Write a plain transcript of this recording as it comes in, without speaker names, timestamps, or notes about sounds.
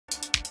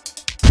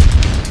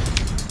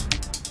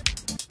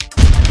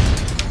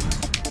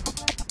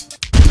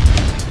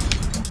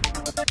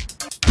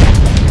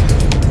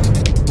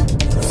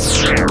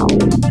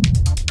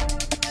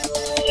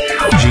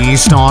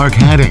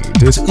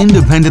GstarCAD8 is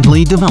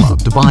independently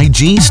developed by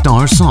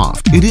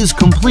GstarSoft. It is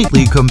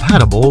completely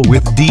compatible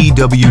with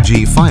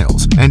DWG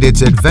files and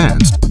its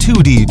advanced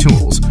 2D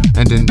tools,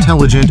 and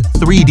intelligent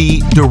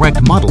 3D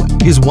direct modeling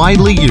is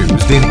widely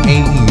used in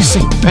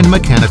AEC and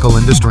mechanical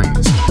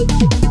industries.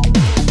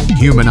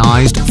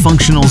 Humanized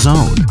functional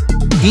zone.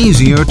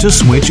 Easier to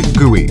switch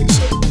GUIs.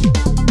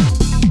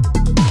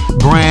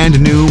 Brand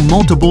new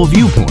multiple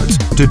viewports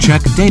to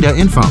check data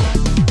info.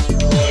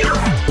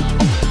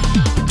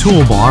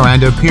 Toolbar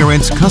and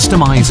appearance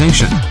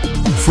customization.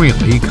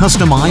 Freely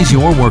customize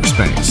your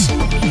workspace.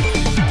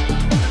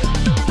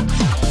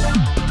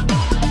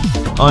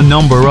 A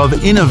number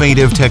of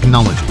innovative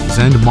technologies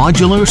and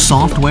modular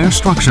software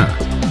structure.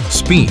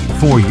 Speed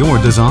for your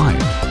design.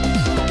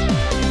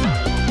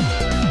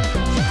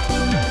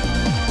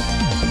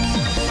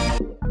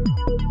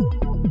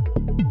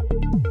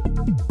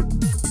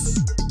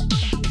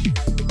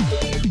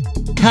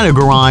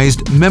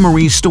 Categorized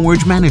memory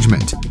storage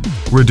management,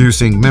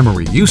 reducing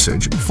memory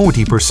usage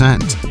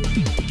 40%.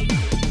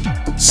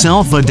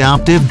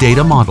 Self-adaptive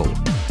data model,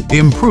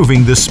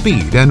 improving the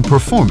speed and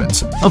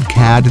performance of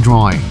CAD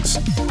drawings.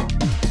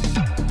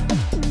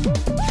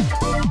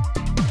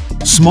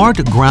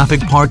 Smart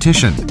graphic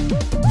partition,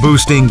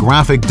 boosting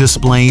graphic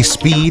display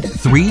speed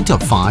 3 to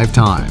 5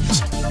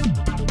 times.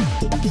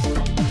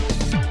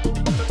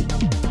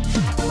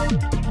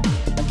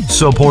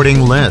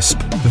 Supporting Lisp,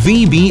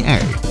 VBA,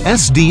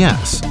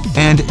 SDS,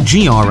 and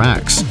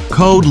GRX,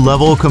 code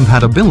level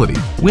compatibility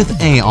with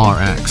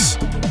ARX.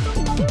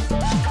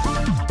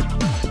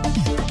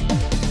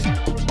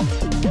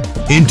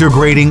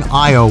 Integrating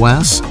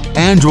iOS,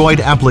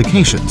 Android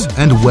applications,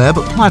 and web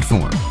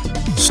platform.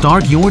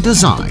 Start your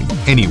design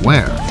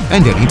anywhere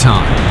and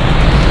anytime.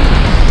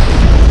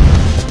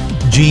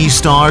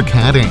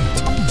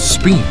 GstarCAD8,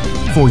 speed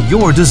for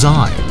your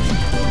design.